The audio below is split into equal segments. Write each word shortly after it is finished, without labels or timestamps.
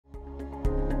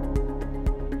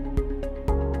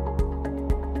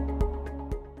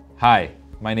Hi,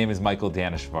 my name is Michael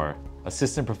Daneshvar,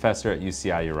 Assistant Professor at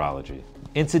UCI Urology.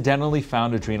 Incidentally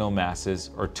found adrenal masses,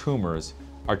 or tumors,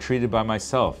 are treated by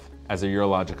myself as a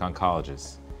urologic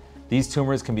oncologist. These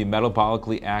tumors can be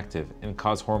metabolically active and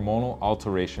cause hormonal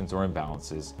alterations or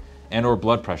imbalances and/or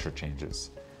blood pressure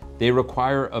changes. They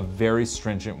require a very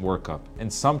stringent workup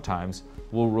and sometimes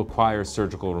will require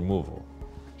surgical removal.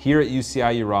 Here at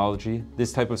UCI Urology,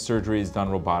 this type of surgery is done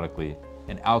robotically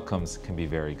and outcomes can be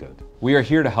very good. We are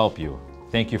here to help you.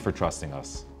 Thank you for trusting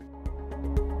us.